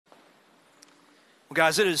Well,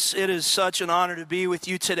 guys, it is such an honor to be with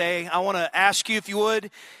you today. I want to ask you, if you would,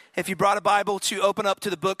 if you brought a Bible, to open up to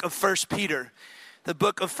the book of Peter. The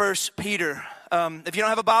book of Peter. If you don't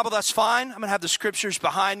have a Bible, that's fine. I'm going to have the scriptures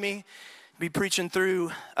behind me. I'll be preaching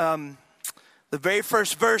through the very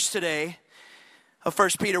first verse today of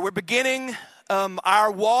Peter. We're beginning our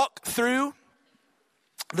walk through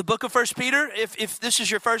the book of Peter. If this is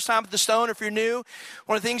your first time at the Stone, or if you're new,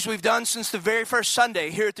 one of the things we've done since the very first Sunday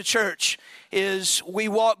here at the church is we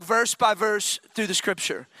walk verse by verse through the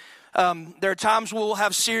scripture. There are times we'll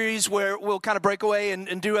have series where we'll kind of break away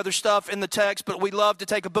and do other stuff in the text, but we love to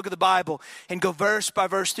take a book of the Bible and go verse by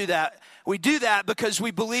verse through that. We do that because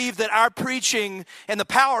we believe that our preaching, and the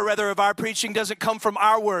power rather of our preaching, doesn't come from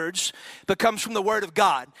our words, but comes from the Word of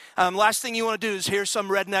God. Last thing you want to do is hear some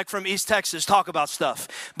redneck from East Texas talk about stuff.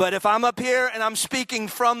 But if I'm up here and I'm speaking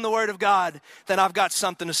from the Word of God, then I've got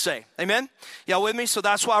something to say. Amen? Y'all with me? So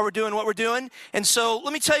that's why we're doing what we're doing. And so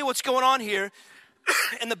let me tell you what's going on here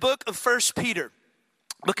in the book of Peter,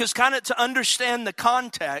 because kind of to understand the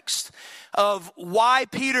context of why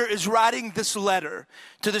Peter is writing this letter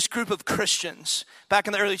to this group of Christians back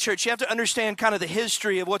in the early church, you have to understand kind of the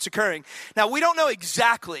history of what's occurring. Now, we don't know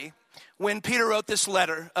exactly when Peter wrote this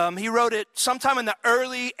letter. He wrote it sometime in the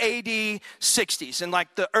early AD 60s, in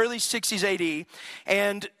like the early 60s AD,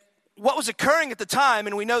 and what was occurring at the time,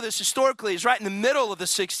 and we know this historically, is right in the middle of the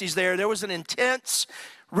 60s there was an intense,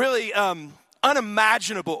 really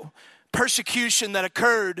unimaginable persecution that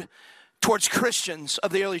occurred towards Christians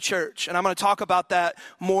of the early church. And I'm going to talk about that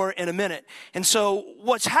more in a minute. And so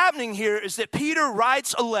what's happening here is that Peter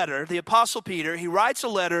writes a letter, the Apostle Peter, he writes a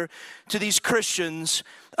letter to these Christians,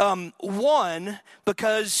 one,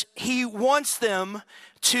 because he wants them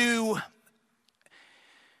to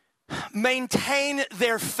maintain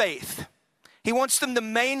their faith. He wants them to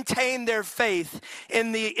maintain their faith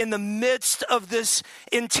in the midst of this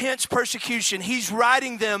intense persecution. He's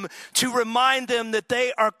writing them to remind them that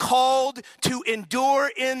they are called to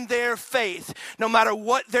endure in their faith, no matter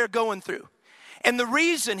what they're going through. And the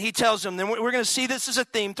reason he tells them, and we're going to see this as a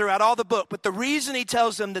theme throughout all the book, but the reason he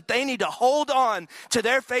tells them that they need to hold on to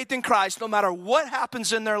their faith in Christ no matter what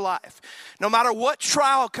happens in their life, no matter what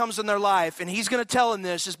trial comes in their life, and he's going to tell them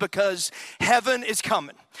this, is because heaven is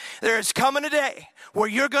coming. There is coming a day where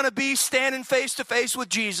you're going to be standing face to face with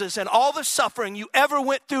Jesus, and all the suffering you ever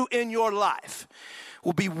went through in your life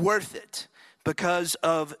will be worth it because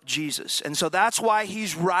of Jesus. And so that's why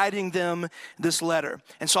he's writing them this letter.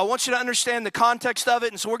 And so I want you to understand the context of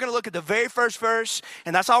it. And so we're going to look at the very first verse,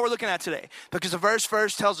 and that's all we're looking at today, because the verse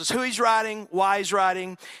tells us who he's writing, why he's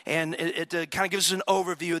writing, and it kind of gives us an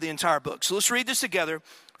overview of the entire book. So let's read this together.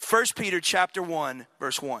 1 Peter chapter 1,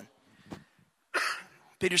 verse 1.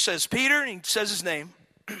 Peter says, Peter, and he says his name,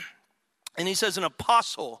 and he says an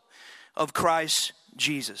apostle of Christ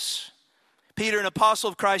Jesus. Peter, an apostle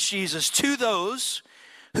of Christ Jesus, to those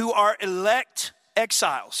who are elect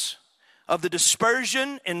exiles of the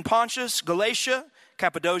dispersion in Pontus, Galatia,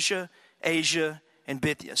 Cappadocia, Asia, and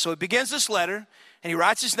Bithynia. So he begins this letter, and he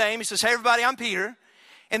writes his name. He says, hey, everybody, I'm Peter.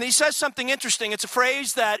 And he says something interesting. It's a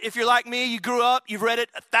phrase that if you're like me, you grew up, you've read it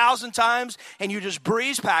 1,000 times, and you just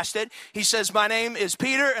breeze past it. He says, my name is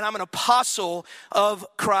Peter, and I'm an apostle of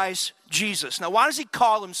Christ Jesus. Now, why does he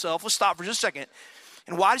call himself? Let's stop for just a second.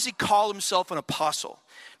 And why does he call himself an apostle?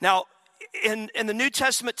 Now, in the New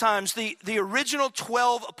Testament times, the original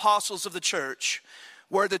 12 apostles of the church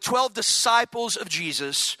were the 12 disciples of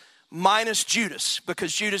Jesus, minus Judas,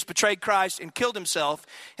 because Judas betrayed Christ and killed himself,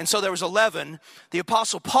 and so there was 11. The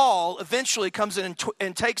apostle Paul eventually comes in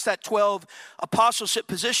and takes that 12 apostleship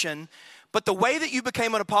position. But the way that you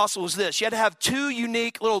became an apostle was this. You had to have two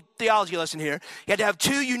unique, little theology lesson here. You had to have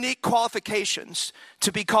two unique qualifications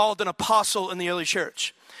to be called an apostle in the early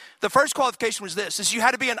church. The first qualification was this, is you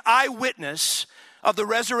had to be an eyewitness of the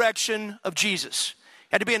resurrection of Jesus.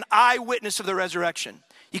 You had to be an eyewitness of the resurrection.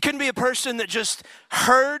 You couldn't be a person that just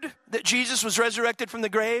heard that Jesus was resurrected from the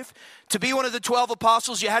grave. To be one of the 12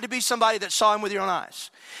 apostles, you had to be somebody that saw him with your own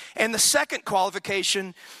eyes. And the second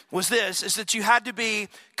qualification was this, is that you had to be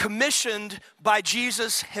commissioned by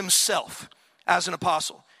Jesus himself as an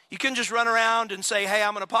apostle. You couldn't just run around and say, hey,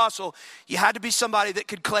 I'm an apostle. You had to be somebody that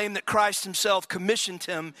could claim that Christ himself commissioned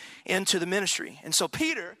him into the ministry. And so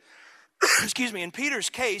Peter, in Peter's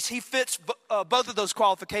case, he fits both of those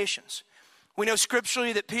qualifications. We know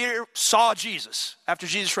scripturally that Peter saw Jesus after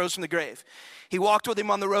Jesus rose from the grave. He walked with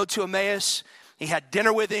him on the road to Emmaus. He had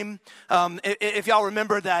dinner with him. If y'all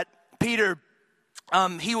remember that Peter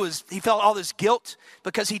he felt all this guilt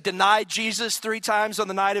because he denied Jesus 3 times on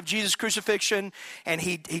the night of Jesus' crucifixion, and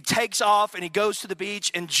he takes off and he goes to the beach,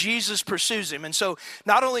 and Jesus pursues him. And so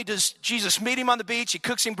not only does Jesus meet him on the beach, he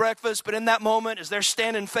cooks him breakfast, but in that moment, as they're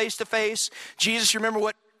standing face to face, Jesus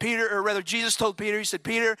told Peter, he said,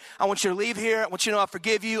 Peter, I want you to leave here. I want you to know I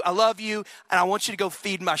forgive you, I love you, and I want you to go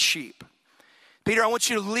feed my sheep. Peter, I want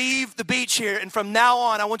you to leave the beach here, and from now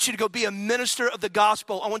on, I want you to go be a minister of the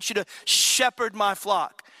gospel. I want you to shepherd my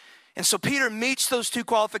flock. And so Peter meets those 2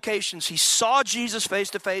 qualifications. He saw Jesus face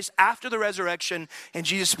to face after the resurrection, and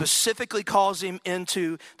Jesus specifically calls him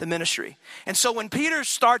into the ministry. And so when Peter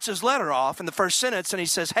starts his letter off in the first sentence, and he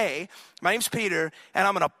says, hey, my name's Peter, and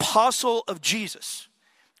I'm an apostle of Jesus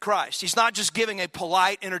Christ. He's not just giving a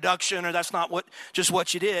polite introduction, or that's not what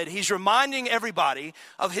you did. He's reminding everybody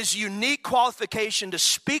of his unique qualification to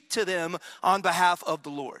speak to them on behalf of the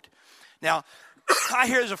Lord. Now, I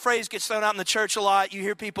hear there's a phrase gets thrown out in the church a lot. You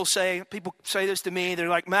hear people say this to me. They're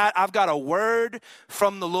like, Matt, I've got a word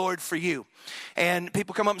from the Lord for you. And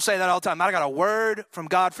people come up and say that all the time. Matt, I got a word from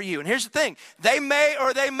God for you. And here's the thing. They may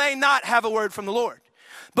or they may not have a word from the Lord.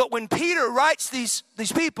 But when Peter writes these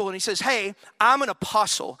people and he says, hey, I'm an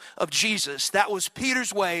apostle of Jesus, that was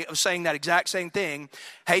Peter's way of saying that exact same thing.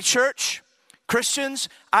 Hey, church, Christians,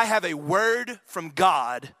 I have a word from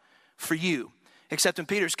God for you. Except in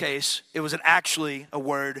Peter's case, it was actually a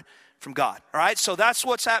word from God. All right, so that's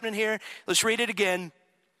what's happening here. Let's read it again.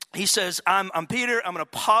 He says, I'm Peter, I'm an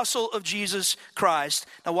apostle of Jesus Christ.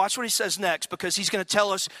 Now watch what he says next, because he's going to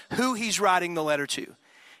tell us who he's writing the letter to.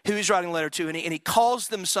 And he calls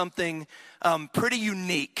them something pretty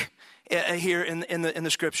unique here in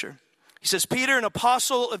the scripture. He says, Peter, an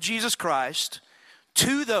apostle of Jesus Christ,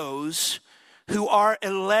 to those who are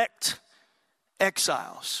elect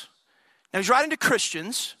exiles. Now he's writing to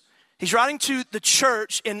Christians. He's writing to the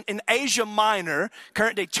church in Asia Minor,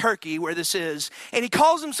 current day Turkey, where this is, and he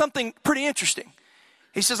calls them something pretty interesting.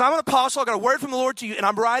 He says, I'm an apostle, I got a word from the Lord to you, and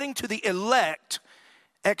I'm writing to the elect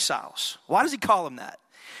exiles. Why does he call them that?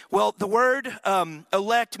 Well, the word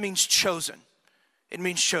elect means chosen. It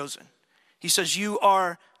means chosen. He says, you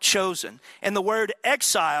are chosen. And the word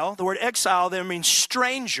exile there means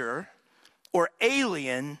stranger or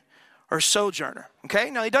alien or sojourner. Okay?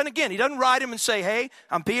 Now, he doesn't write him and say, hey,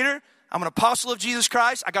 I'm Peter, I'm an apostle of Jesus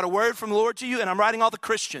Christ, I got a word from the Lord to you, and I'm writing all the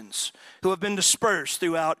Christians who have been dispersed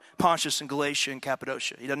throughout Pontus and Galatia and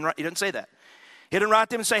Cappadocia. He doesn't say that. He didn't write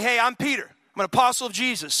them and say, hey, I'm Peter, I'm an apostle of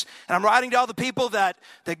Jesus, and I'm writing to all the people that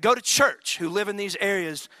go to church who live in these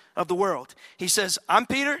areas of the world. He says, I'm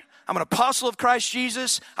Peter, I'm an apostle of Christ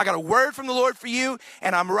Jesus, I got a word from the Lord for you,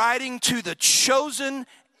 and I'm writing to the chosen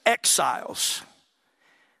exiles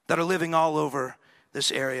that are living all over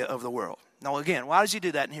this area of the world. Now again, why does he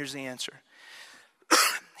do that? And here's the answer.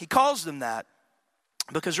 He calls them that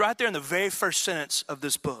because right there in the very first sentence of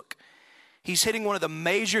this book, he's hitting one of the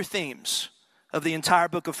major themes of the entire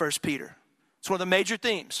book of 1 Peter. It's one of the major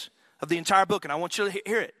themes of the entire book, and I want you to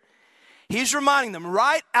hear it. He's reminding them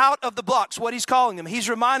right out of the blocks what he's calling them. He's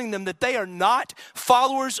reminding them that they are not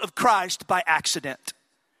followers of Christ by accident.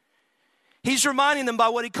 He's reminding them by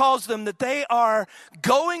what he calls them that they are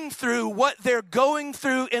going through what they're going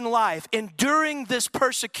through in life, enduring this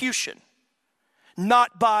persecution,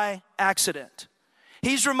 not by accident.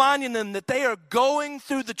 He's reminding them that they are going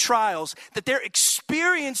through the trials, that they're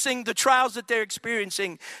experiencing the trials that they're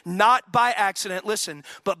experiencing, not by accident, listen,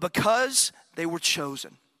 but because they were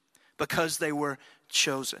chosen. Because they were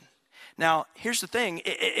chosen. Now, here's the thing.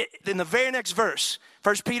 In the very next verse,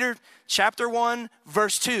 1 Peter chapter 1,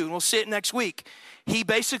 verse 2, and we'll see it next week, he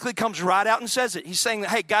basically comes right out and says it. He's saying that,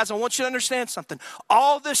 hey, guys, I want you to understand something.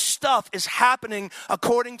 All this stuff is happening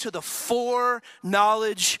according to the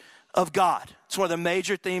foreknowledge of God. It's one of the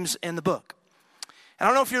major themes in the book. And I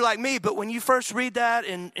don't know if you're like me, but when you first read that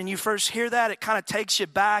and you first hear that, it kind of takes you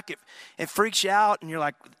back. It freaks you out, and you're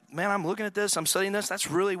like, man, I'm looking at this, I'm studying this.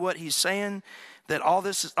 That's really what he's saying, that all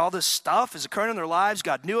this stuff is occurring in their lives.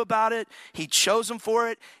 God knew about it. He chose them for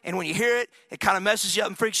it. And when you hear it, it kind of messes you up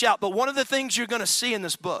and freaks you out. But one of the things you're going to see in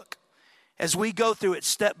this book, as we go through it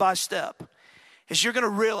step by step, is you're going to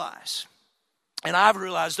realize, and I've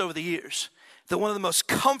realized over the years, that one of the most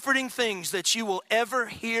comforting things that you will ever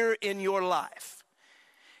hear in your life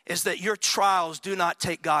is that your trials do not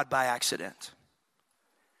take God by accident.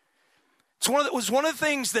 It was one of the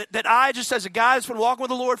things that I, just as a guy that's been walking with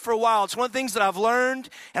the Lord for a while, it's one of the things that I've learned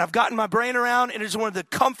and I've gotten my brain around, and it's one of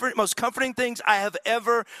the most comforting things I have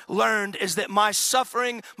ever learned, is that my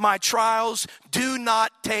suffering, my trials do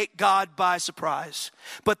not take God by surprise,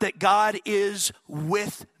 but that God is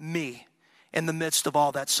with me in the midst of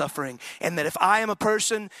all that suffering. And that if I am a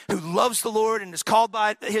person who loves the Lord and is called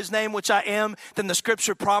by his name, which I am, then the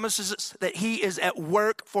scripture promises us that he is at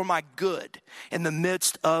work for my good in the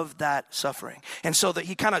midst of that suffering. And so that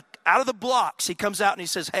he kind of, out of the blocks, he comes out and he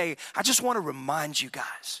says, hey, I just want to remind you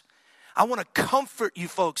guys, I want to comfort you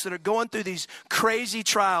folks that are going through these crazy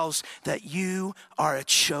trials, that you are a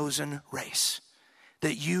chosen race,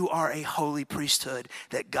 that you are a holy priesthood,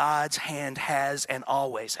 that God's hand has and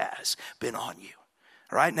always has been on you.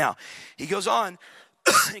 All right, now, he goes on,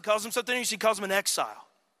 he calls him something else, he calls him an exile.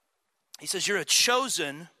 He says, you're a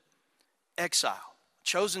chosen exile, a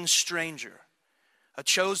chosen stranger, a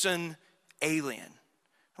chosen alien.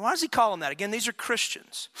 Why does he call them that? Again, these are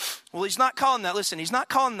Christians. Well, he's not calling that, listen, he's not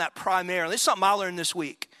calling that primarily. This is something I learned this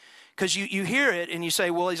week. Because you hear it and you say,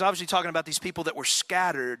 well, he's obviously talking about these people that were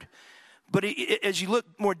scattered. But as you look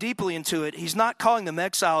more deeply into it, he's not calling them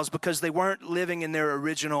exiles because they weren't living in their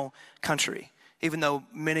original country, even though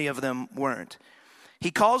many of them weren't. He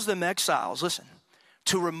calls them exiles, listen,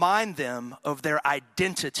 to remind them of their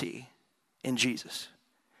identity in Jesus.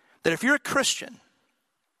 That if you're a Christian,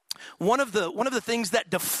 one of the things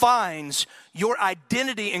that defines your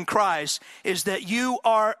identity in Christ is that you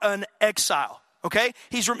are an exile, okay?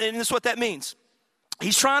 And this is what that means.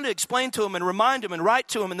 He's trying to explain to them and remind them and write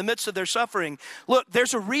to them in the midst of their suffering, look,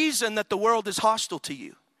 there's a reason that the world is hostile to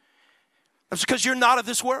you. It's because you're not of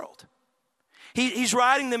this world. He's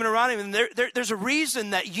writing them and reminding them, there's a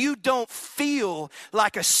reason that you don't feel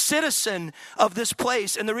like a citizen of this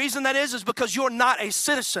place. And the reason that is because you're not a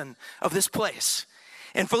citizen of this place.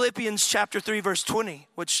 In Philippians chapter 3, verse 20,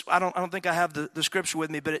 which I don't think I have the scripture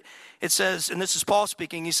with me, but it says, and this is Paul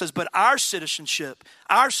speaking, he says, but our citizenship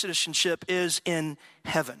is in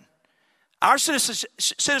heaven. Our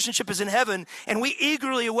citizenship is in heaven, and we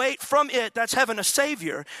eagerly await from it, that's heaven, a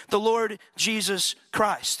Savior, the Lord Jesus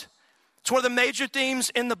Christ. It's one of the major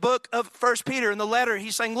themes in the book of 1 Peter. In the letter,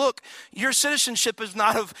 he's saying, look, your citizenship is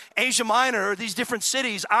not of Asia Minor or these different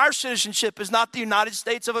cities. Our citizenship is not the United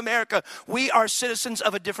States of America. We are citizens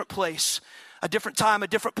of a different place, a different time, a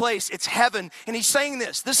different place. It's heaven. And he's saying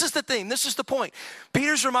this. This is the thing. This is the point.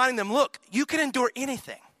 Peter's reminding them, look, you can endure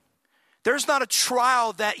anything. There's not a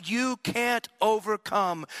trial that you can't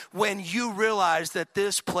overcome when you realize that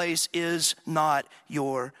this place is not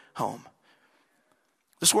your home.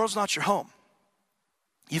 This world's not your home.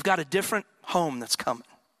 You've got a different home that's coming.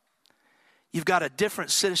 You've got a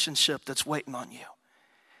different citizenship that's waiting on you.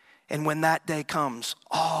 And when that day comes,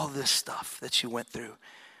 all this stuff that you went through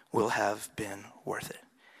will have been worth it.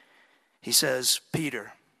 He says,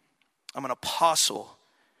 Peter, I'm an apostle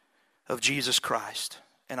of Jesus Christ,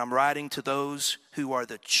 and I'm writing to those who are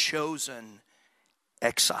the chosen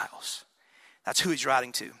exiles. That's who he's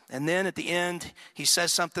writing to. And then at the end, he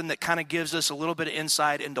says something that kind of gives us a little bit of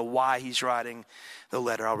insight into why he's writing the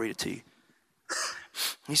letter. I'll read it to you.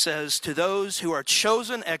 He says, to those who are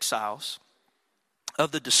chosen exiles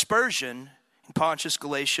of the dispersion in Pontus,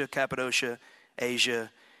 Galatia, Cappadocia,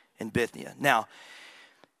 Asia, and Bithynia. Now,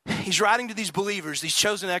 he's writing to these believers, these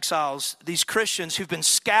chosen exiles, these Christians who've been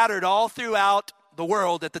scattered all throughout the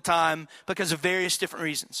world at the time because of various different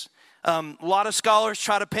reasons. A lot of scholars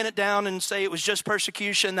try to pin it down and say it was just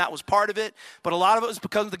persecution. That was part of it. But a lot of it was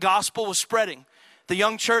because the gospel was spreading. The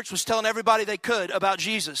young church was telling everybody they could about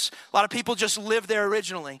Jesus. A lot of people just lived there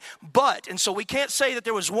originally. And so we can't say that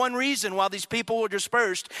there was one reason why these people were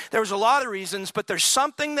dispersed. There was a lot of reasons, but there's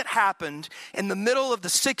something that happened in the middle of the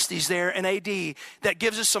 60s there in AD that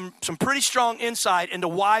gives us some pretty strong insight into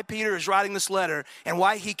why Peter is writing this letter and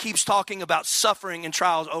why he keeps talking about suffering and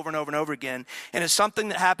trials over and over and over again. And it's something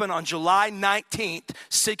that happened on July 19th,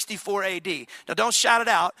 64 AD. Now don't shout it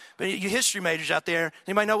out, but you history majors out there,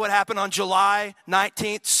 anybody know what happened on July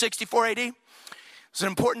 19th, 64 AD. It's an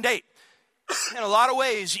important date. In a lot of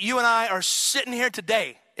ways, you and I are sitting here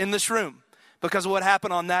today in this room because of what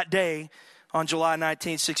happened on that day on July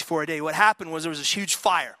 19th, 64 AD. What happened was there was this huge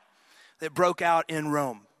fire that broke out in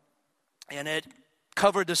Rome. And it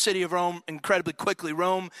covered the city of Rome incredibly quickly.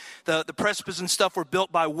 Rome, the precipices and stuff were built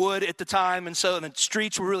by wood at the time, and so the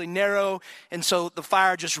streets were really narrow, and so the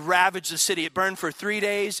fire just ravaged the city. It burned for 3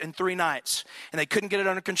 days and 3 nights, and they couldn't get it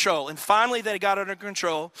under control. And finally they got it under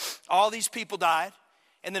control. All these people died,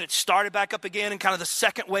 and then it started back up again, and kind of the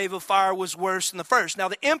second wave of fire was worse than the first. Now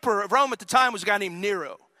the emperor of Rome at the time was a guy named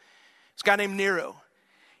Nero.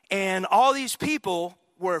 And all these people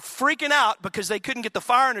were freaking out because they couldn't get the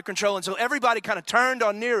fire under control. And so everybody kind of turned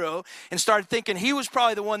on Nero and started thinking he was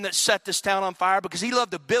probably the one that set this town on fire because he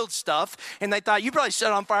loved to build stuff. And they thought, you probably set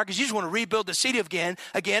it on fire because you just want to rebuild the city again.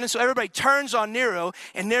 And so everybody turns on Nero,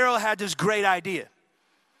 and Nero had this great idea.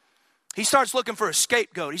 he starts looking for a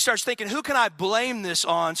scapegoat. He starts thinking, who can I blame this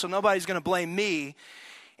on so nobody's going to blame me?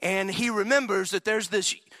 And he remembers that there's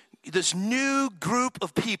this new group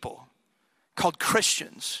of people called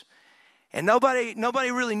Christians. And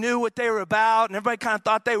nobody really knew what they were about, and everybody kind of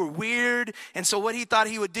thought they were weird. And so what he thought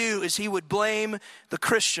he would do is he would blame the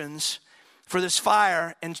Christians for this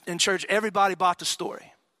fire in church. Everybody bought the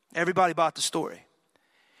story. Everybody bought the story.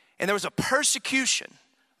 And there was a persecution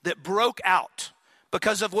that broke out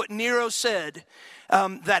because of what Nero said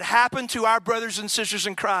that happened to our brothers and sisters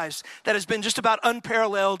in Christ that has been just about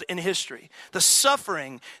unparalleled in history. The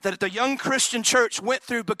suffering that the young Christian church went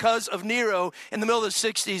through because of Nero in the middle of the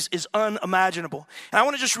 60s is unimaginable. And I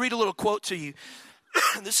want to just read a little quote to you.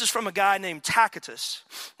 This is from a guy named Tacitus,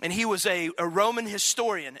 and he was a Roman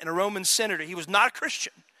historian and a Roman senator. He was not a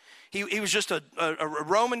Christian. He was just a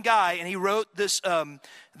Roman guy, and he wrote this book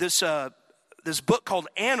called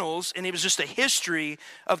Annals, and it was just a history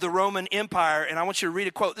of the Roman Empire. And I want you to read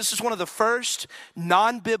a quote. This is one of the first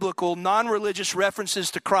non-biblical, non-religious references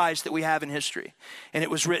to Christ that we have in history. And it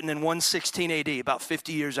was written in 116 AD, about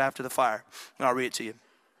 50 years after the fire. And I'll read it to you.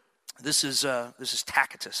 This is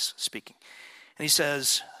Tacitus speaking. And he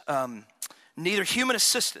says, neither human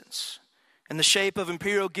assistance in the shape of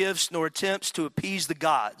imperial gifts nor attempts to appease the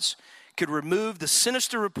gods could remove the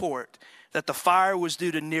sinister report that the fire was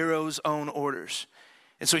due to Nero's own orders.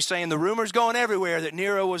 And so he's saying the rumor's going everywhere that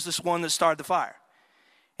Nero was this one that started the fire.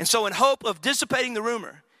 And so in hope of dissipating the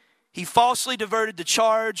rumor, he falsely diverted the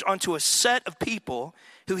charge onto a set of people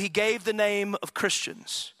who he gave the name of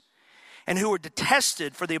Christians and who were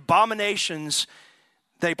detested for the abominations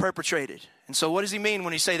they perpetrated. And so what does he mean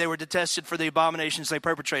when he say they were detested for the abominations they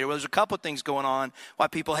perpetrated? Well, there's a couple of things going on why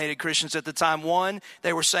people hated Christians at the time. One,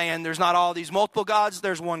 they were saying there's not all these multiple gods,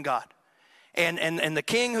 there's one God. And the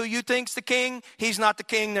king who you think's the king, he's not the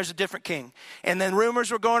king, there's a different king. And then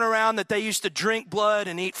rumors were going around that they used to drink blood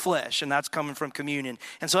and eat flesh, and that's coming from communion.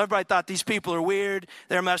 And so everybody thought these people are weird,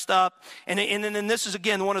 they're messed up. And then this is,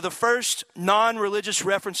 again, one of the first non-religious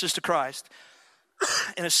references to Christ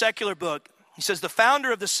in a secular book. He says, the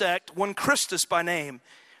founder of the sect, one Christus by name,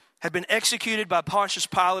 had been executed by Pontius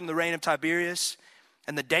Pilate in the reign of Tiberius,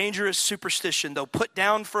 and the dangerous superstition, though put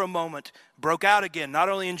down for a moment, broke out again, not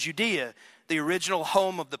only in Judea, the original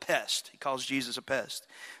home of the pest. He calls Jesus a pest,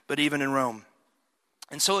 but even in Rome.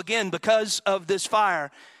 And so again, because of this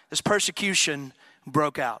fire, this persecution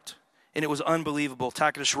broke out, and it was unbelievable.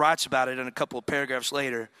 Tacitus writes about it in a couple of paragraphs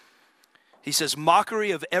later. He says,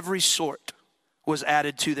 mockery of every sort was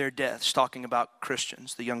added to their deaths, talking about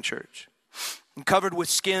Christians, the young church, and covered with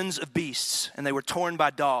skins of beasts, and they were torn by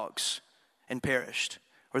dogs and perished,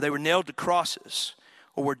 or they were nailed to crosses,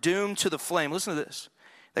 or were doomed to the flame. Listen to this.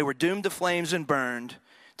 They were doomed to flames and burned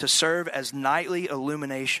to serve as nightly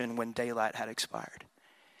illumination when daylight had expired.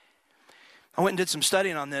 I went and did some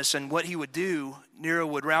studying on this, and what he would do, Nero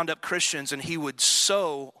would round up Christians, and he would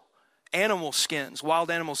sew animal skins, wild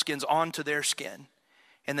animal skins, onto their skin,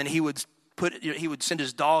 and then he would send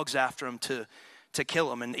his dogs after them to kill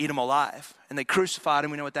them and eat them alive. And they crucified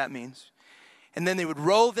him. We know what that means. And then they would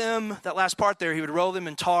roll them, that last part there, he would roll them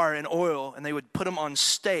in tar and oil, and they would put them on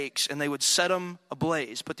stakes, and they would set them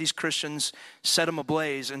ablaze. Put these Christians, set them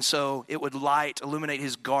ablaze, and so it would illuminate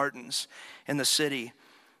his gardens in the city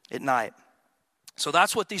at night. So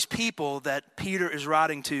that's what these people that Peter is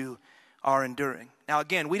writing to are enduring. Now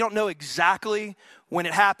again, we don't know exactly when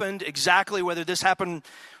it happened, exactly whether this happened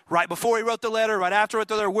right before he wrote the letter, right after he wrote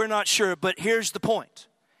the letter, we're not sure, but here's the point.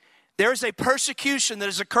 There is a persecution that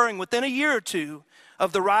is occurring within a year or two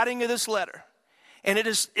of the writing of this letter. And it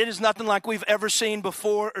is nothing like we've ever seen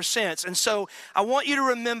before or since. And so I want you to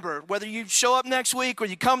remember, whether you show up next week or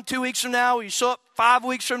you come 2 weeks from now or you show up 5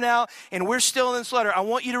 weeks from now and we're still in this letter, I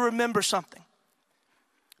want you to remember something.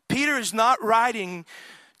 Peter is not writing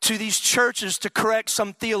to these churches to correct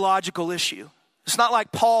some theological issue. It's not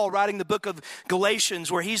like Paul writing the book of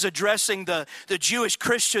Galatians where he's addressing the Jewish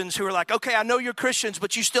Christians who are like, okay, I know you're Christians,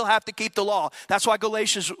 but you still have to keep the law. That's why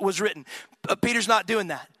Galatians was written. Peter's not doing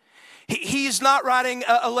that. He's not writing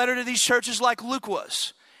a letter to these churches like Luke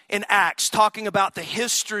was in Acts, talking about the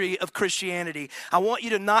history of Christianity. I want you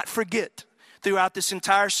to not forget throughout this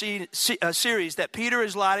entire series that Peter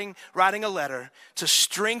is writing a letter to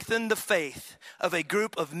strengthen the faith of a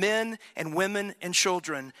group of men and women and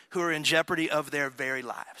children who are in jeopardy of their very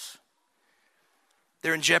lives.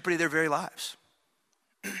 They're in jeopardy of their very lives.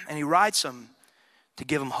 And he writes them to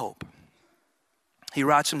give them hope. He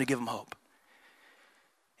writes them to give them hope.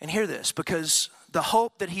 And hear this, because the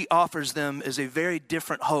hope that he offers them is a very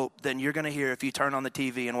different hope than you're going to hear if you turn on the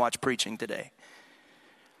TV and watch preaching today.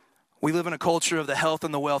 We live in a culture of the health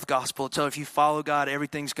and the wealth gospel. So if you follow God,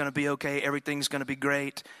 everything's going to be okay. Everything's going to be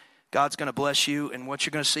great. God's going to bless you. And what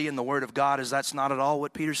you're going to see in the Word of God is that's not at all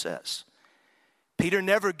what Peter says. Peter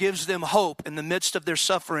never gives them hope in the midst of their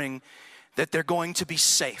suffering that they're going to be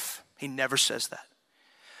safe. He never says that.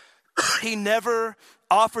 He never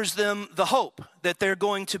offers them the hope that they're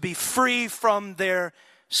going to be free from their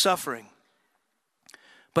suffering.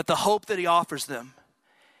 But the hope that he offers them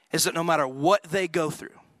is that no matter what they go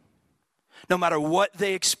through, no matter what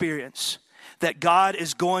they experience, that God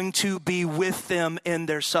is going to be with them in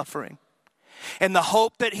their suffering. And the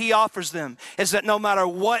hope that he offers them is that no matter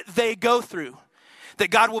what they go through, that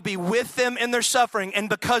God will be with them in their suffering. And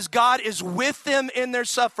because God is with them in their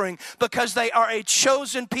suffering, because they are a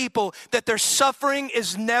chosen people, that their suffering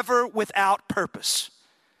is never without purpose.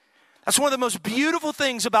 That's one of the most beautiful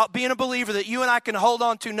things about being a believer that you and I can hold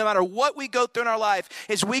on to no matter what we go through in our life,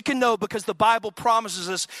 is we can know, because the Bible promises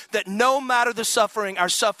us that no matter the suffering, our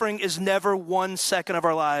suffering is never 1 second of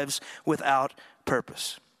our lives without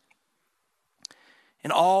purpose.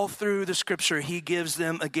 And all through the scripture, he gives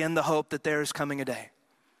them again the hope that there is coming a day.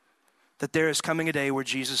 That there is coming a day where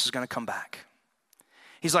Jesus is going to come back.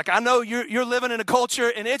 He's like, I know you're living in a culture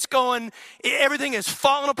and everything is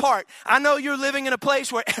falling apart. I know you're living in a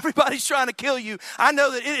place where everybody's trying to kill you. I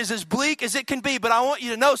know that it is as bleak as it can be, but I want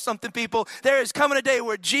you to know something, people. There is coming a day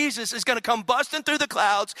where Jesus is going to come busting through the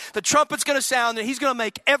clouds. The trumpet's going to sound and he's going to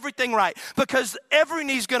make everything right, because every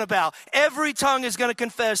knee's going to bow. Every tongue is going to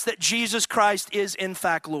confess that Jesus Christ is in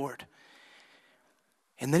fact Lord.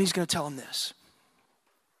 And then he's going to tell them this.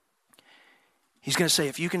 He's going to say,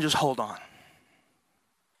 if you can just hold on.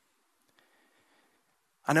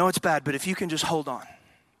 I know it's bad, but if you can just hold on.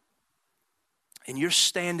 And you're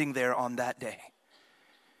standing there on that day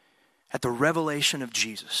at the revelation of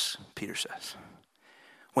Jesus, Peter says,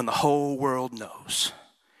 when the whole world knows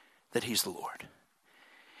that he's the Lord.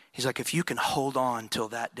 He's like, if you can hold on till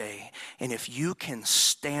that day, and if you can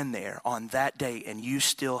stand there on that day and you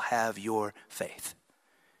still have your faith.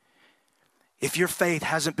 If your faith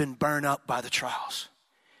hasn't been burned up by the trials,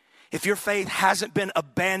 if your faith hasn't been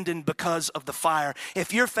abandoned because of the fire,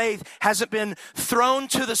 if your faith hasn't been thrown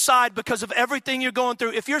to the side because of everything you're going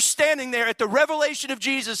through, if you're standing there at the revelation of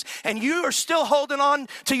Jesus and you are still holding on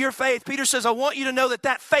to your faith, Peter says, I want you to know that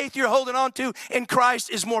that faith you're holding on to in Christ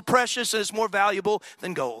is more precious and is more valuable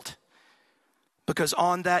than gold. Because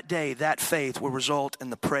on that day, that faith will result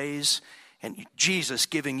in the praise and Jesus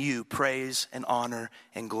giving you praise and honor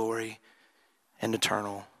and glory and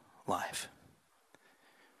eternal life.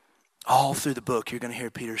 All through the book, you're going to hear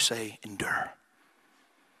Peter say, endure.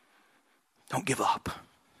 Don't give up.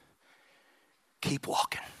 Keep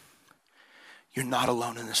walking. You're not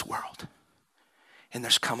alone in this world. And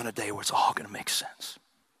there's coming a day where it's all going to make sense.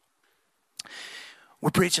 We're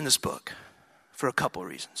preaching this book for a couple of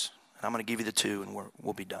reasons. And I'm going to give you the two and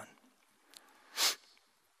we'll be done.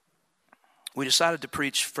 We decided to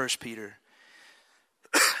preach 1 Peter.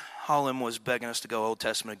 Holland was begging us to go Old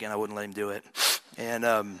Testament again. I wouldn't let him do it.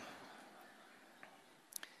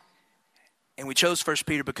 And we chose 1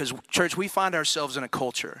 Peter because, church, we find ourselves in a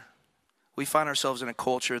culture. We find ourselves in a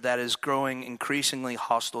culture that is growing increasingly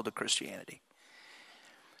hostile to Christianity.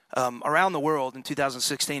 Around the world in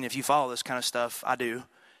 2016, if you follow this kind of stuff, I do.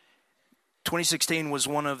 2016 was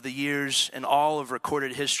one of the years in all of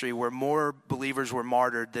recorded history where more believers were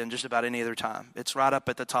martyred than just about any other time. It's right up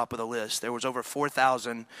at the top of the list. There was over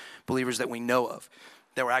 4,000 believers that we know of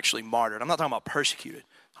that were actually martyred. I'm not talking about persecuted.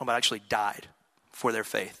 I'm talking about actually died for their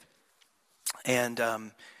faith. And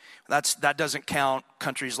that doesn't count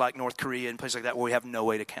countries like North Korea and places like that where we have no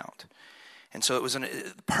way to count. And so it was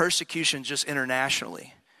persecution just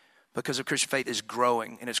internationally because of Christian faith is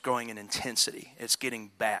growing, and it's growing in intensity. It's getting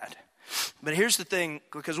bad. But here's the thing,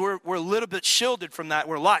 because we're a little bit shielded from that.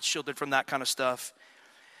 We're a lot shielded from that kind of stuff.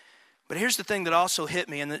 But here's the thing that also hit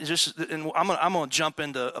me, and I'm going to jump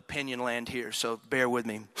into opinion land here, so bear with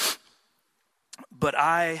me. But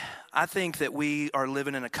I think that we are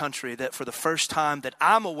living in a country that for the first time that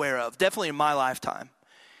I'm aware of, definitely in my lifetime,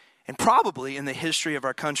 and probably in the history of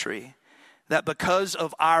our country, that because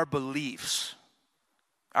of our beliefs,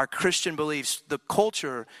 our Christian beliefs, the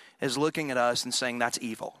culture is looking at us and saying that's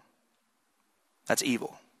evil. That's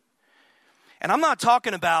evil. And I'm not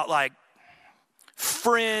talking about like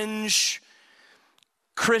fringe,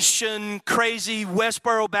 Christian, crazy,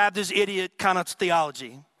 Westboro Baptist idiot kind of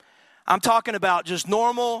theology. I'm talking about just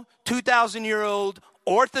normal 2,000-year-old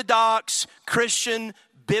Orthodox Christian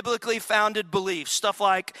biblically founded beliefs, stuff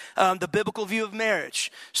like the biblical view of marriage,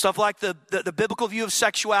 stuff like the biblical view of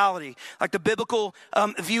sexuality, like the biblical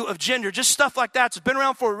view of gender, just stuff like that. It's been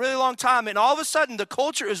around for a really long time, and all of a sudden the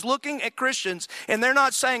culture is looking at Christians, and they're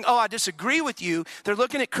not saying, oh, I disagree with you. They're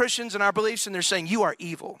looking at Christians and our beliefs, and they're saying, you are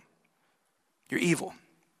evil. You're evil.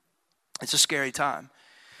 It's a scary time.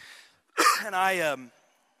 And I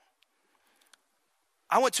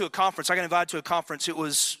went to a conference. I got invited to a conference. It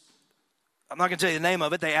was, I'm not going to tell you the name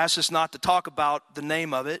of it. They asked us not to talk about the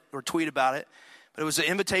name of it or tweet about it. But it was an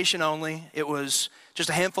invitation only. It was just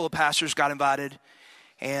a handful of pastors got invited.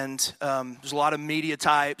 And there's a lot of media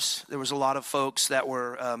types. There was a lot of folks that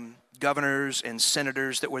were governors and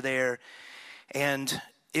senators that were there. And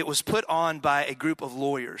it was put on by a group of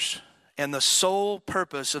lawyers. And the sole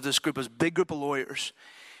purpose of this group was a big group of lawyers.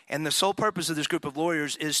 And the sole purpose of this group of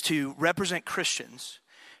lawyers is to represent Christians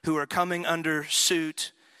who are coming under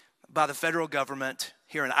suit by the federal government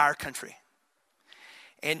here in our country.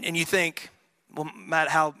 And you think, well, Matt,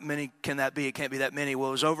 how many can that be? It can't be that many. Well,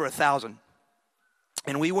 it was over 1,000.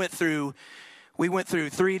 And we went through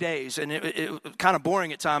 3 days, and it was kind of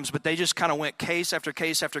boring at times, but they just kind of went case after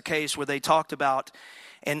case after case where they talked about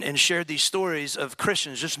and shared these stories of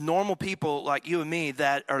Christians, just normal people like you and me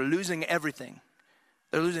that are losing everything.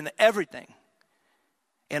 They're losing everything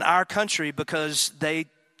in our country because they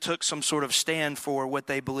took some sort of stand for what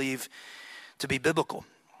they believe to be biblical.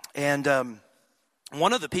 And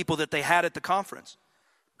one of the people that they had at the conference,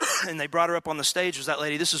 and they brought her up on the stage, was that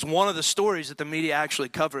lady. This is one of the stories that the media actually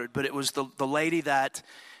covered, but it was the lady that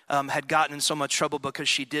had gotten in so much trouble because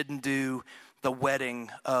she didn't do the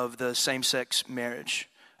wedding of the same-sex marriage.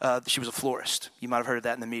 She was a florist. You might have heard of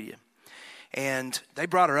that in the media. And they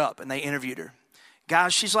brought her up, and they interviewed her.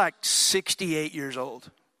 Guys, she's like 68 years old.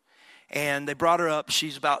 And they brought her up.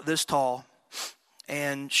 She's about this tall.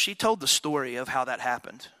 And she told the story of how that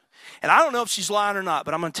happened. And I don't know if she's lying or not,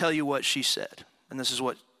 but I'm going to tell you what she said. And this is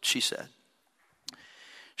what she said.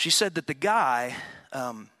 She said that the guy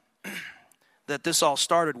that this all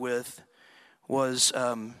started with was,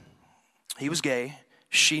 he was gay.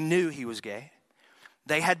 She knew he was gay.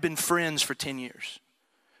 They had been friends for 10 years.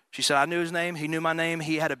 She said, I knew his name. He knew my name.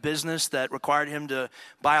 He had a business that required him to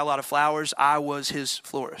buy a lot of flowers. I was his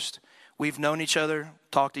florist. We've known each other,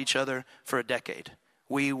 talked to each other for a decade.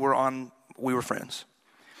 We were friends.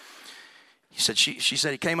 She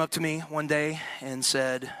said he came up to me one day and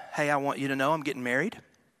said, hey, I want you to know I'm getting married,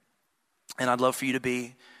 and I'd love for you to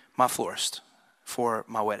be my florist for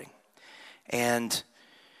my wedding. And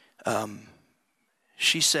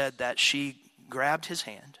she said that she grabbed his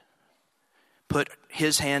hand, put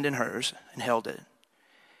his hand in hers and held it.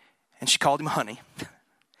 And she called him honey.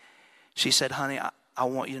 She said, honey, I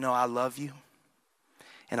want you to know I love you.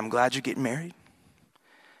 And I'm glad you're getting married.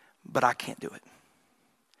 But I can't do it.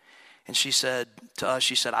 And she said to us,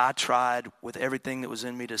 she said, I tried with everything that was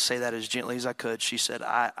in me to say that as gently as I could. She said,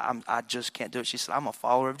 I just can't do it. She said, I'm a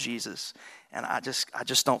follower of Jesus. And I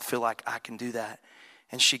just don't feel like I can do that.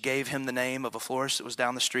 And she gave him the name of a florist that was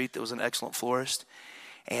down the street that was an excellent florist.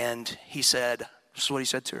 And he said, this is what he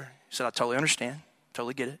said to her. He said, I totally understand,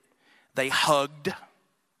 totally get it. They hugged,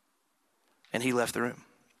 and he left the room.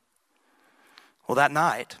 Well, that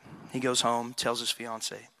night, he goes home, tells his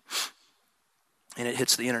fiance, and it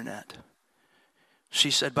hits the internet.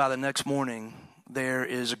 She said by the next morning, there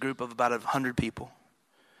is a group of about 100 people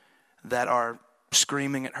that are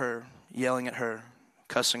screaming at her, yelling at her,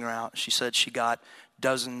 cussing her out. She said she got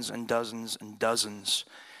dozens and dozens and dozens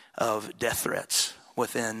of death threats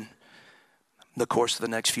within the course of the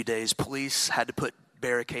next few days. Police had to put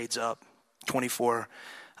barricades up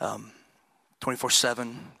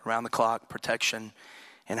 24/7 around the clock, protection.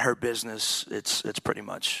 In her business, it's pretty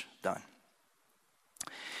much done.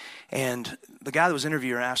 And the guy that was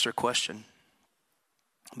interviewing her asked her a question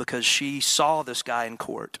because she saw this guy in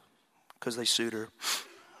court because they sued her.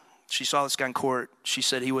 She saw this guy in court. She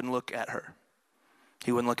said he wouldn't look at her.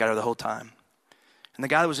 He wouldn't look at her the whole time. And the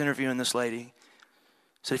guy that was interviewing this lady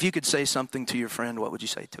said, if you could say something to your friend, what would you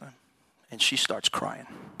say to him? And she starts crying.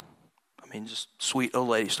 I mean, just sweet old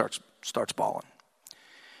lady starts bawling.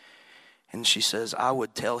 And she says, I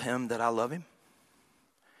would tell him that I love him.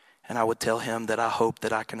 And I would tell him that I hope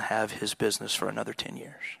that I can have his business for another 10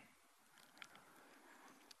 years.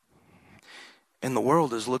 And the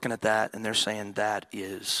world is looking at that and they're saying that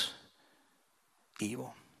is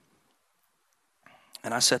evil.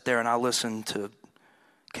 And I sat there and I listened to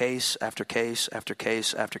case after case after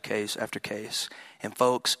case after case after case. And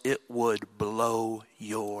folks, it would blow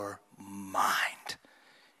your mind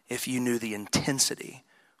if you knew the intensity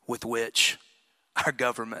with which our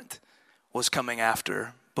government was coming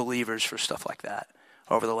after believers for stuff like that,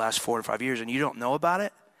 over the last 4 or 5 years, and you don't know about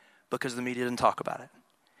it because the media didn't talk about it.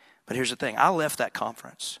 But here's the thing. I left that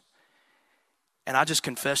conference, and I just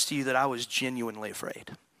confessed to you that I was genuinely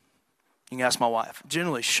afraid. You can ask my wife. It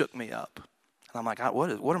genuinely shook me up. And I'm like, what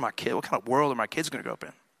are my kids? What kind of world are my kids going to grow up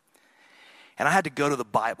in? And I had to go to the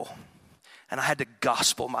Bible. And I had to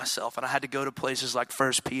gospel myself. And I had to go to places like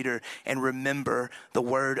 1 Peter and remember the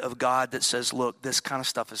word of God that says, look, this kind of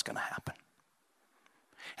stuff is going to happen.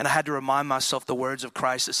 And I had to remind myself the words of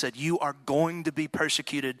Christ that said, you are going to be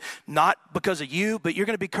persecuted, not because of you, but you're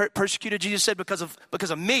going to be persecuted, Jesus said, because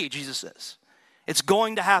of me, Jesus says. It's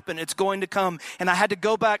going to happen. It's going to come. And I had to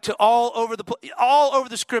go back to all over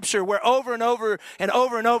the scripture where over and over and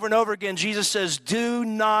over and over and over again, Jesus says, do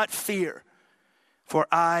not fear, for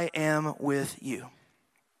I am with you.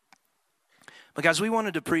 But guys, we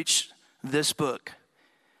wanted to preach this book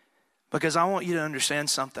because I want you to understand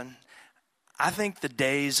something. I think the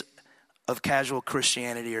days of casual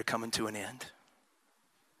Christianity are coming to an end.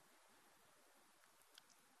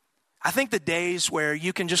 I think the days where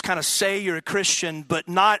you can just kind of say you're a Christian but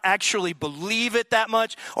not actually believe it that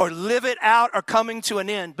much or live it out are coming to an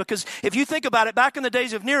end. Because if you think about it, back in the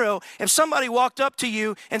days of Nero, if somebody walked up to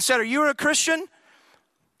you and said, are you a Christian?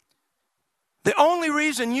 The only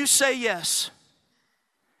reason you say yes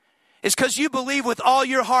is because you believe with all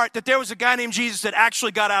your heart that there was a guy named Jesus that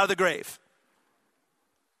actually got out of the grave.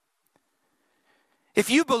 If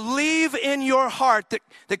you believe in your heart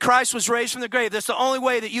that Christ was raised from the grave, that's the only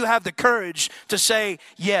way that you have the courage to say,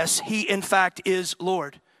 yes, he in fact is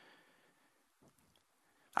Lord.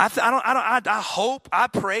 I hope, I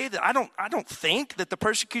pray that I don't think that the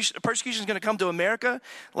persecution is going to come to America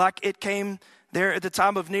like it came there at the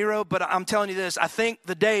time of Nero, but I'm telling you this, I think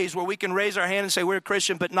the days where we can raise our hand and say we're a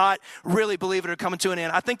Christian but not really believe it are coming to an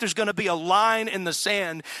end. I think there's going to be a line in the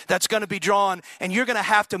sand that's going to be drawn, and you're going to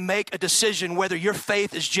have to make a decision whether your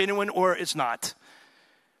faith is genuine or it's not.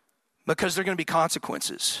 Because there are going to be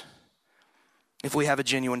consequences if we have a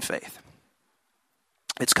genuine faith.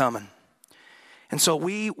 It's coming. And so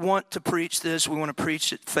we want to preach this. We want to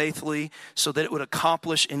preach it faithfully so that it would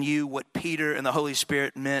accomplish in you what Peter and the Holy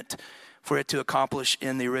Spirit meant for it to accomplish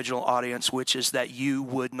in the original audience, which is that you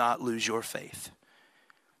would not lose your faith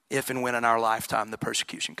if and when in our lifetime the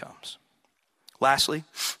persecution comes. Lastly,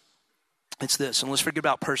 it's this, and let's forget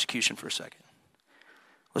about persecution for a second.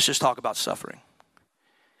 Let's just talk about suffering.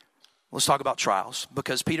 Let's talk about trials,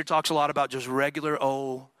 because Peter talks a lot about just regular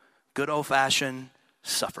good old-fashioned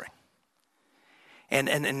suffering. And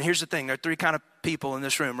here's the thing, there are three kind of people in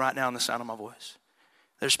this room right now in the sound of my voice.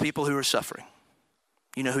 There's people who are suffering.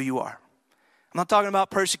 You know who you are. I'm not talking about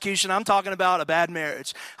persecution. I'm talking about a bad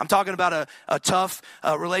marriage. I'm talking about a tough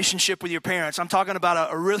relationship with your parents. I'm talking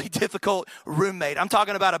about a really difficult roommate. I'm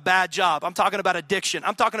talking about a bad job. I'm talking about addiction.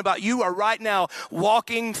 I'm talking about you are right now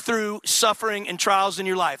walking through suffering and trials in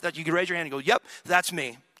your life. That you can raise your hand and go, yep, that's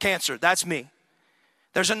me. Cancer, that's me.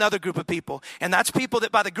 There's another group of people, and that's people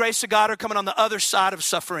that by the grace of God are coming on the other side of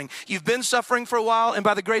suffering. You've been suffering for a while, and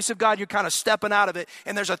by the grace of God, you're kind of stepping out of it.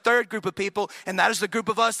 And there's a third group of people, and that is the group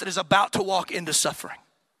of us that is about to walk into suffering.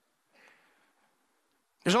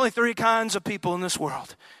 There's only three kinds of people in this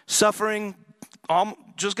world. Suffering,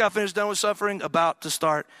 just got finished done with suffering, about to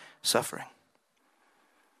start suffering.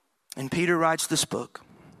 And Peter writes this book,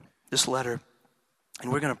 this letter,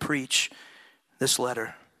 and we're going to preach this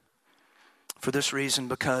letter for this reason,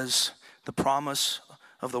 because the promise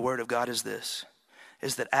of the Word of God is this,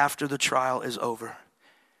 is that after the trial is over,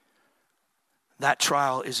 that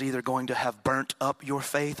trial is either going to have burnt up your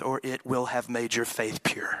faith or it will have made your faith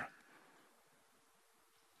pure.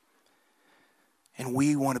 And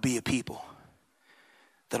we want to be a people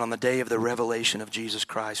that on the day of the revelation of Jesus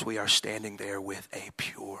Christ, we are standing there with a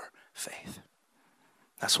pure faith.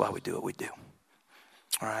 That's why we do what we do.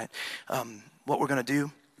 All right. What we're going to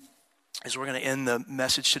do is we're going to end the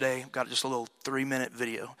message today. I've got just a little 3-minute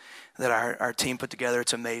video that our team put together.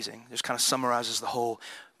 It's amazing. It just kind of summarizes the whole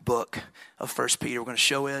book of 1 Peter. We're going to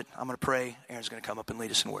show it. I'm going to pray. Aaron's going to come up and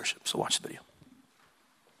lead us in worship. So watch the video.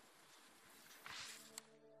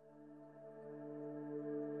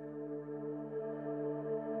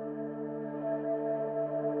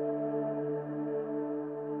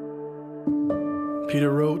 Peter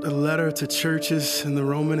wrote a letter to churches in the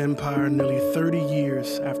Roman Empire nearly 30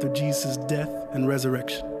 years after Jesus' death and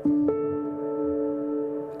resurrection.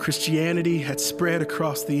 Christianity had spread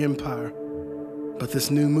across the empire, but this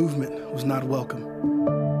new movement was not welcome.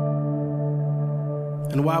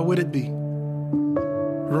 And why would it be?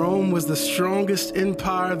 Rome was the strongest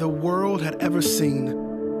empire the world had ever seen,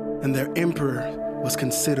 and their emperor was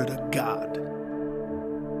considered a god.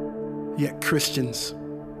 Yet Christians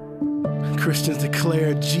Christians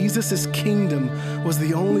declared Jesus' kingdom was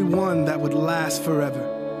the only one that would last forever,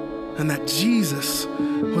 and that Jesus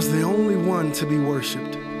was the only one to be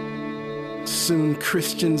worshiped. Soon,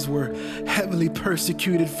 Christians were heavily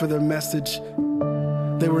persecuted for their message.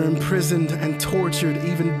 They were imprisoned and tortured,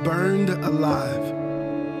 even burned alive.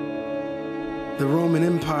 The Roman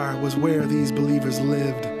Empire was where these believers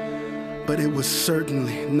lived, but it was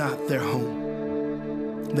certainly not their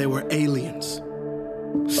home. They were aliens,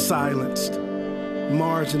 silenced,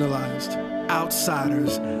 marginalized,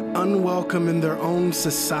 outsiders, unwelcome in their own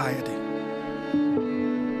society.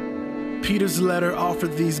 Peter's letter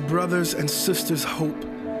offered these brothers and sisters hope,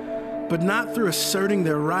 but not through asserting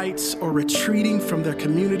their rights or retreating from their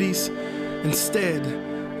communities. Instead,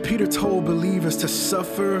 Peter told believers to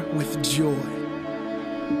suffer with joy,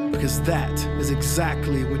 because that is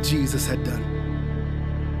exactly what Jesus had done.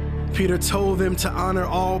 Peter told them to honor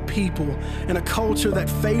all people in a culture that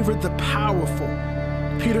favored the powerful.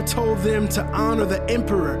 Peter told them to honor the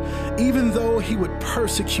emperor, even though he would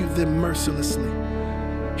persecute them mercilessly.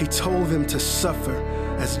 He told them to suffer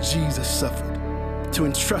as Jesus suffered, to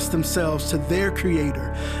entrust themselves to their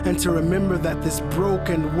Creator, and to remember that this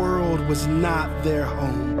broken world was not their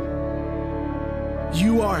home.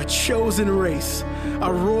 You are a chosen race,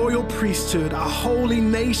 a royal priesthood, a holy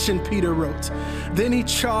nation, Peter wrote. Then he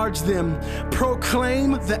charged them,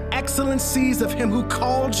 proclaim the excellencies of him who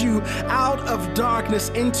called you out of darkness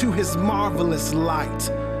into his marvelous light.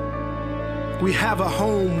 We have a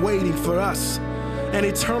home waiting for us, an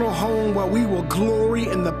eternal home where we will glory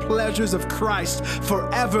in the pleasures of Christ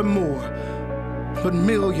forevermore. But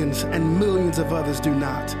millions and millions of others do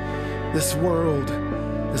not. This world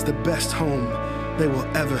is the best home they will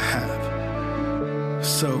ever have.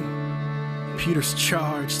 So, Peter's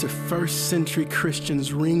charge to first century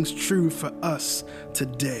Christians rings true for us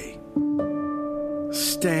today.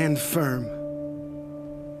 Stand firm.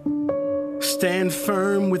 Stand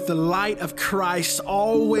firm with the light of Christ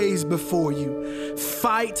always before you.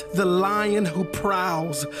 Fight the lion who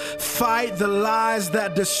prowls. Fight the lies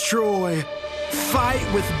that destroy.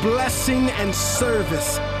 Fight with blessing and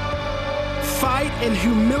service. Fight in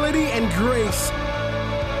humility and grace.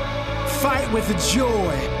 Fight with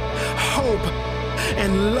joy, hope,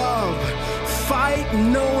 and love. Fight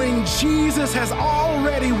knowing Jesus has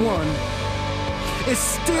already won, is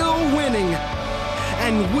still winning,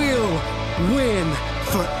 and will win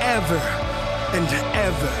forever and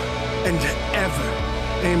ever and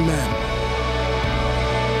ever. Amen.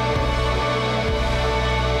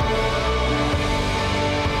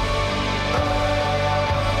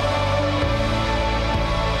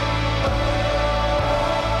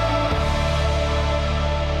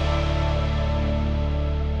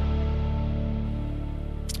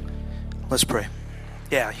 Let's pray.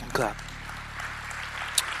 Yeah, you can clap.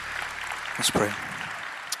 Let's pray.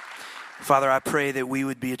 Father, I pray that we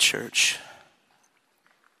would be a church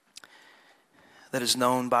that is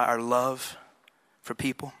known by our love for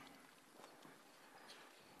people.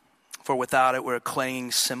 For without it, we're a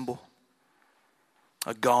clanging cymbal,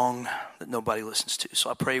 a gong that nobody listens to. So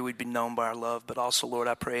I pray we'd be known by our love, but also, Lord,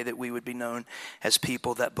 I pray that we would be known as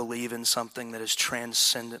people that believe in something that is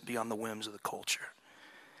transcendent beyond the whims of the culture.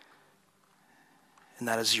 And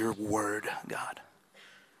that is your word, God.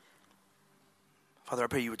 Father, I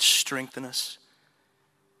pray you would strengthen us,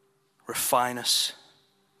 refine us,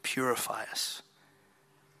 purify us.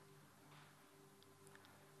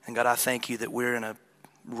 And God, I thank you that we're in a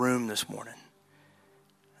room this morning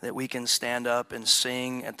that we can stand up and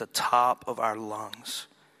sing at the top of our lungs.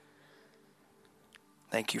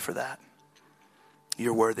 Thank you for that.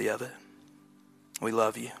 You're worthy of it. We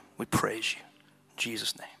love you. We praise you. In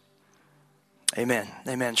Jesus' name. Amen.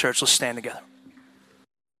 Amen. Church, let's stand together.